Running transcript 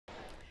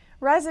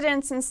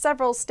Residents in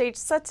several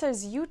states such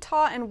as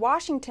Utah and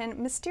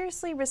Washington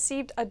mysteriously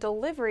received a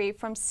delivery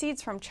from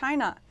seeds from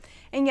China,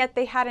 and yet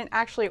they hadn't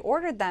actually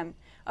ordered them.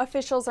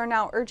 Officials are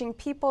now urging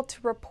people to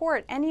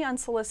report any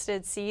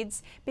unsolicited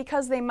seeds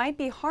because they might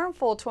be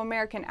harmful to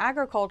American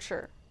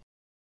agriculture.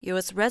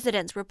 U.S.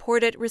 residents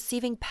reported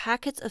receiving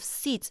packets of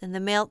seeds in the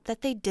mail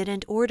that they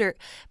didn't order.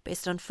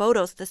 Based on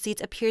photos, the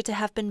seeds appear to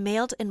have been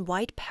mailed in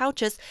white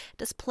pouches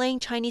displaying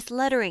Chinese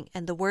lettering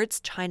and the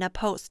words China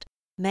Post.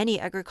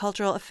 Many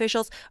agricultural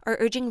officials are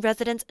urging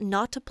residents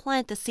not to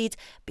plant the seeds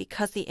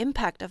because the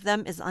impact of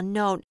them is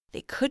unknown.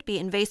 They could be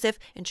invasive,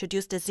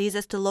 introduce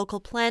diseases to local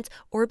plants,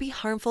 or be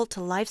harmful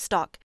to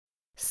livestock.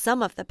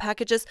 Some of the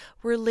packages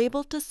were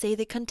labeled to say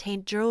they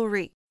contained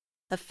jewelry.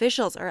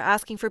 Officials are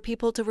asking for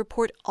people to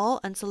report all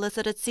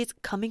unsolicited seeds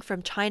coming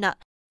from China.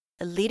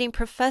 A leading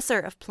professor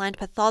of plant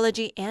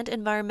pathology and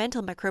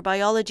environmental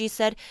microbiology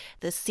said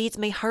the seeds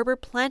may harbor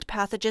plant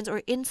pathogens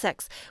or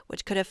insects,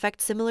 which could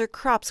affect similar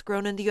crops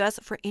grown in the U.S.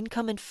 for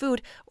income and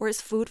food or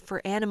as food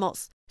for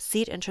animals.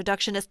 Seed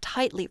introduction is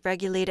tightly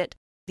regulated.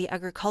 The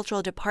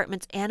Agricultural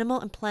Department's Animal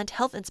and Plant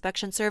Health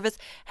Inspection Service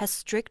has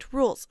strict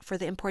rules for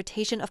the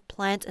importation of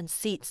plants and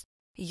seeds.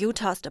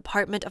 Utah's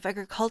Department of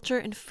Agriculture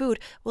and Food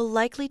will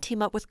likely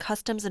team up with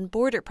Customs and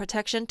Border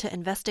Protection to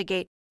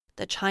investigate.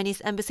 The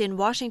Chinese embassy in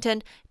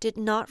Washington did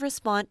not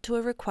respond to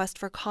a request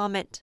for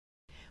comment.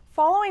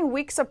 Following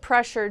weeks of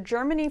pressure,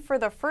 Germany for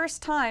the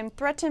first time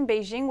threatened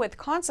Beijing with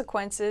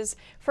consequences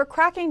for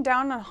cracking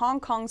down on Hong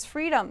Kong's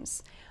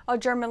freedoms. A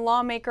German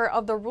lawmaker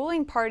of the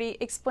ruling party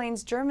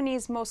explains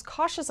Germany's most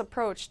cautious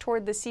approach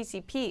toward the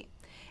CCP.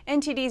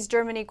 NTD's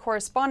Germany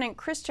correspondent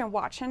Christian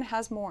Watchen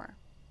has more.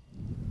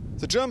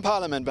 The German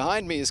parliament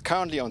behind me is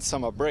currently on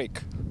summer break.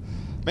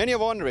 Many are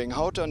wondering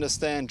how to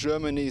understand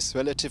Germany's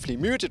relatively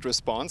muted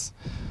response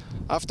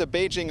after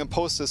Beijing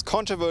imposed this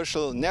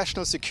controversial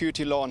national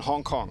security law in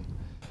Hong Kong.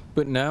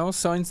 But now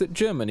signs that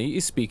Germany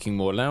is speaking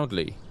more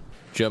loudly.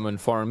 German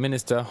Foreign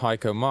Minister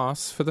Heiko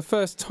Maas for the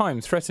first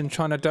time threatened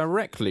China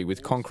directly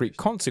with concrete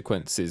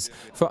consequences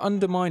for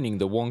undermining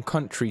the one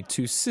country,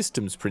 two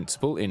systems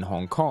principle in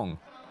Hong Kong.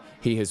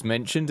 He has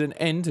mentioned an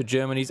end to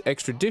Germany's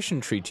extradition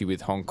treaty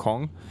with Hong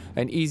Kong,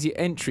 an easy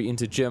entry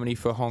into Germany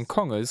for Hong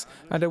Kongers,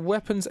 and a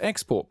weapons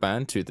export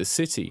ban to the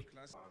city.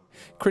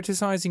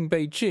 Criticizing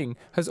Beijing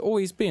has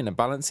always been a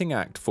balancing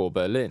act for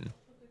Berlin.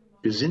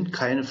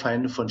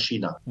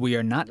 We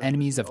are not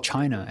enemies of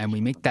China, and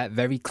we make that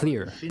very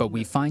clear, but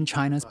we find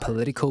China's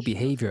political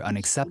behavior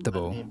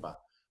unacceptable.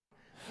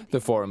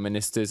 The foreign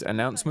minister's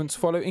announcements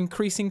follow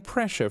increasing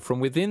pressure from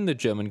within the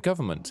German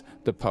government,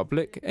 the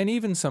public, and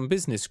even some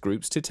business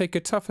groups to take a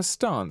tougher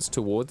stance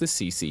toward the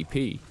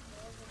CCP.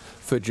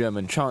 For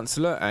German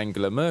Chancellor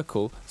Angela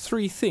Merkel,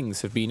 three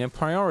things have been a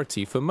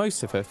priority for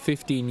most of her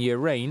 15-year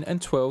reign and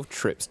 12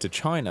 trips to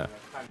China: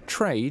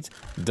 trade,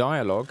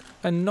 dialogue,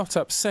 and not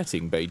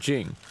upsetting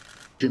Beijing.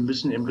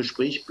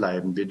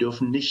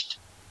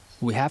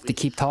 We have to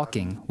keep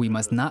talking. We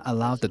must not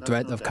allow the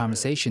thread of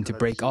conversation to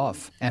break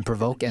off and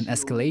provoke an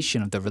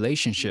escalation of the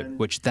relationship,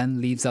 which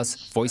then leaves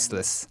us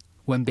voiceless.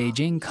 When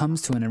Beijing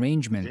comes to an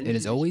arrangement, it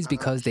is always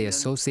because they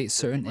associate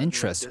certain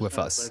interests with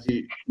us.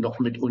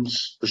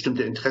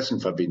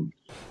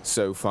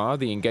 So far,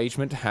 the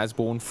engagement has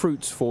borne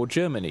fruits for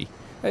Germany,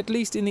 at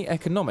least in the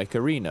economic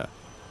arena.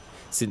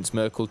 Since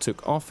Merkel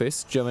took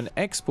office, German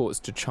exports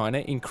to China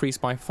increased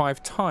by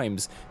 5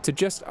 times to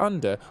just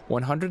under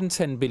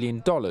 $110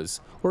 billion,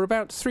 or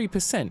about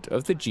 3%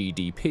 of the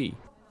GDP.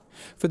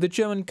 For the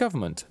German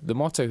government, the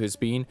motto has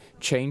been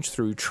change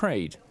through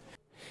trade.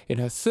 In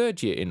her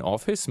third year in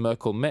office,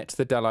 Merkel met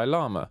the Dalai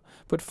Lama,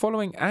 but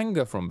following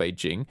anger from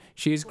Beijing,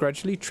 she has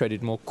gradually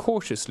treaded more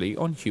cautiously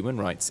on human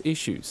rights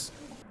issues.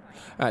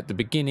 At the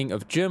beginning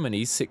of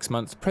Germany's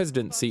 6-month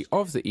presidency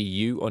of the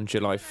EU on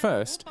July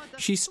 1st,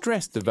 she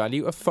stressed the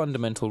value of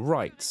fundamental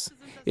rights.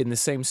 In the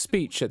same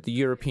speech at the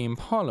European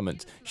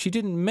Parliament, she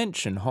didn't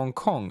mention Hong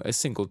Kong a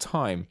single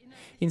time.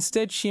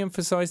 Instead, she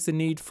emphasized the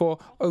need for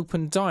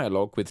open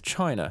dialogue with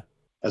China.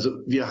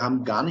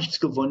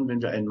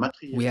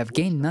 We have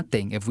gained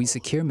nothing if we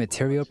secure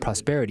material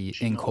prosperity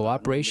in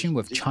cooperation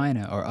with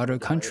China or other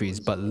countries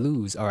but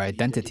lose our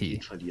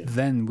identity.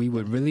 Then we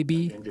would really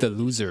be the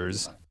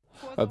losers.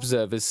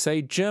 Observers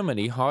say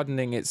Germany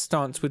hardening its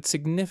stance would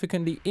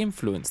significantly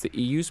influence the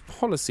EU's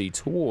policy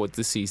toward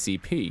the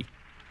CCP.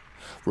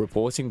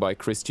 Reporting by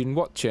Christian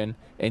Watchen,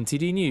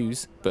 NTD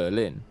News,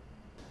 Berlin.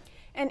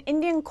 An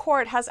Indian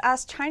court has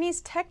asked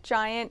Chinese tech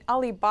giant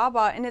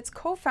Alibaba and its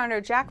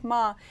co-founder Jack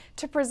Ma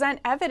to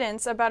present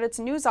evidence about its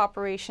news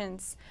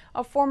operations.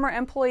 A former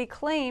employee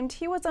claimed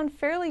he was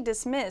unfairly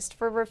dismissed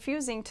for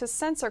refusing to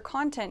censor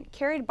content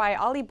carried by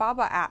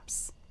Alibaba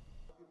apps.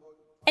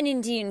 An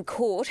Indian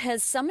court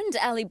has summoned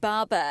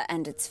Alibaba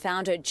and its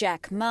founder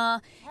Jack Ma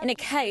in a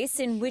case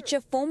in which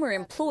a former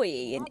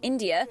employee in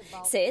India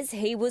says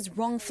he was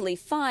wrongfully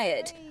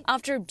fired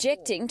after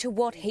objecting to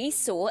what he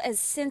saw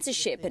as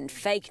censorship and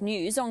fake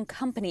news on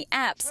company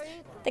apps.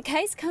 The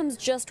case comes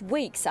just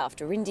weeks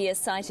after India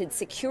cited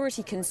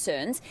security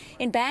concerns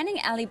in banning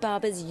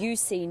Alibaba's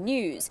UC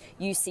News,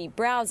 UC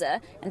Browser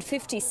and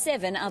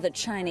 57 other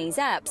Chinese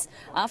apps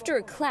after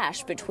a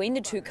clash between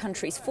the two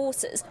countries'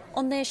 forces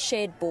on their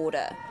shared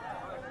border.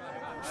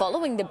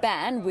 Following the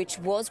ban, which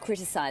was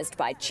criticised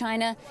by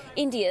China,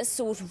 India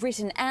sought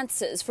written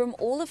answers from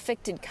all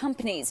affected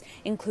companies,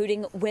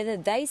 including whether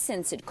they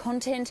censored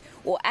content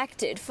or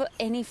acted for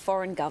any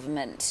foreign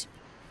government.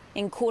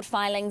 In court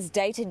filings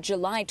dated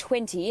July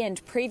 20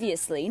 and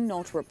previously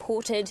not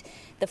reported,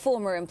 the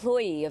former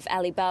employee of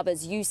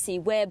Alibaba's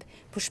UC Web,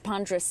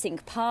 Pushpendra Singh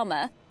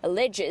Palmer,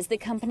 alleges the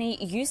company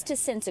used to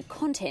censor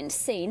content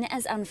seen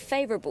as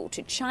unfavourable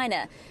to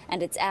China,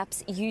 and its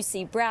apps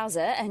UC Browser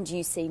and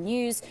UC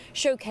News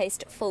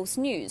showcased false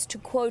news to,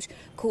 quote,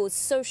 cause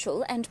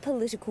social and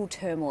political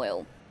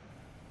turmoil.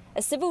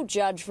 A civil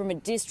judge from a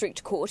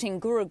district court in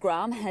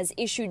Gurugram has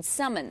issued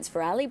summons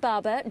for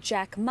Alibaba,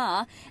 Jack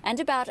Ma and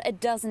about a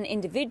dozen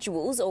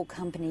individuals or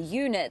company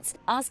units,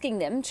 asking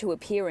them to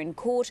appear in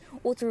court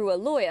or through a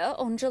lawyer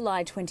on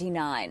July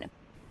 29.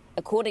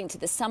 According to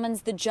the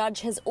summons, the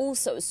judge has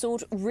also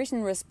sought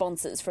written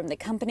responses from the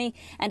company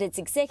and its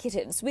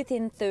executives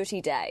within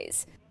 30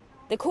 days.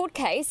 The court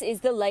case is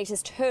the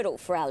latest hurdle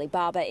for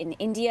Alibaba in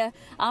India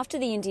after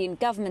the Indian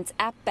government's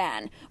app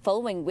ban,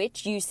 following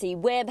which UC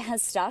Web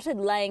has started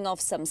laying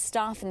off some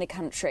staff in the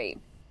country.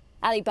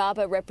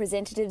 Alibaba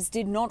representatives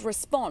did not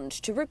respond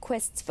to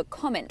requests for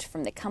comment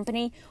from the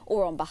company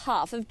or on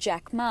behalf of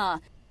Jack Ma.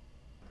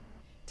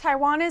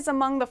 Taiwan is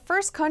among the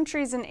first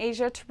countries in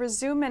Asia to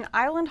resume an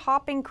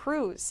island-hopping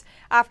cruise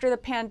after the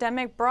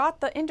pandemic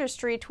brought the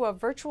industry to a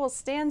virtual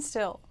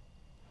standstill.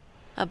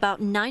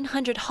 About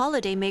 900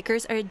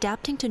 holidaymakers are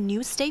adapting to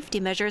new safety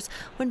measures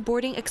when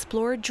boarding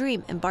Explorer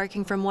Dream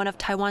embarking from one of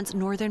Taiwan's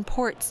northern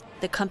ports.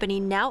 The company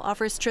now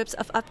offers trips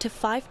of up to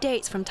 5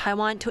 days from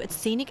Taiwan to its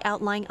scenic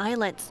outlying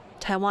islands.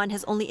 Taiwan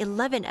has only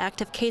 11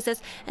 active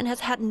cases and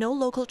has had no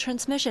local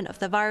transmission of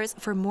the virus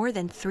for more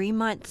than 3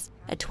 months.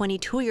 A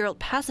 22-year-old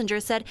passenger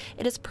said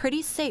it is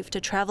pretty safe to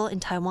travel in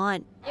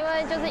Taiwan.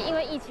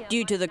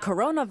 Due to the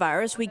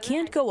coronavirus, we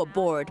can't go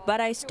aboard,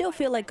 but I still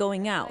feel like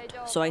going out.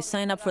 So I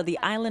signed up for the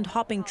island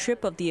hopping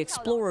trip of the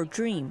Explorer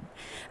Dream.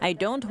 I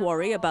don't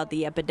worry about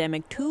the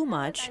epidemic too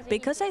much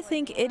because I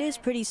think it is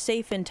pretty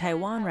safe in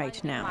Taiwan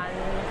right now.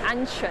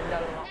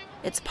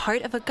 It's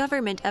part of a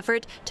government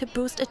effort to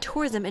boost a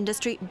tourism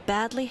industry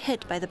badly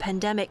hit by the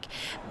pandemic.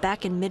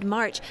 Back in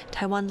mid-March,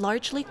 Taiwan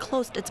largely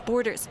closed its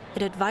borders.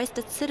 It advised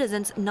its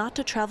citizens not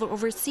to travel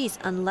overseas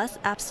unless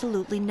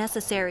absolutely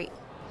necessary.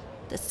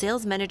 The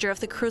sales manager of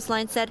the cruise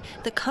line said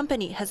the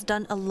company has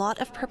done a lot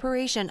of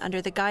preparation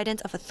under the guidance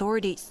of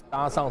authorities.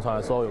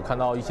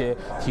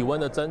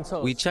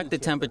 We checked the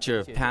temperature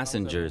of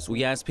passengers.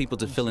 We asked people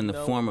to fill in the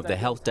form of the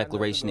health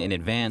declaration in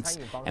advance,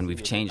 and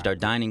we've changed our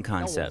dining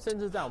concept.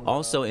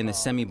 Also, in the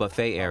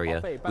semi-buffet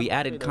area, we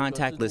added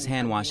contactless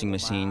hand washing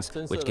machines,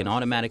 which can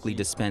automatically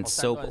dispense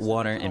soap,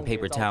 water, and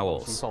paper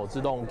towels.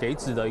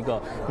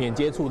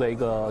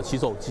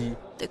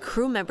 The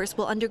crew members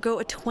will undergo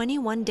a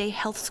 21-day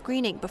health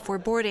screening before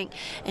boarding,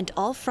 and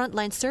all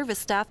frontline service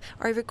staff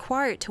are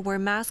required to wear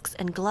masks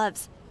and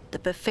gloves. The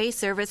buffet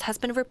service has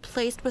been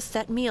replaced with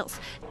set meals,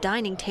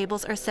 dining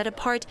tables are set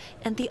apart,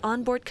 and the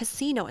onboard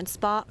casino and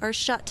spa are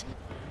shut.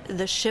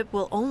 The ship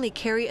will only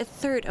carry a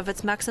third of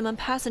its maximum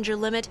passenger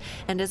limit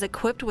and is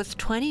equipped with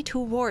 22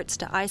 wards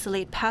to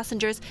isolate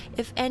passengers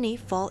if any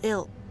fall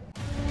ill.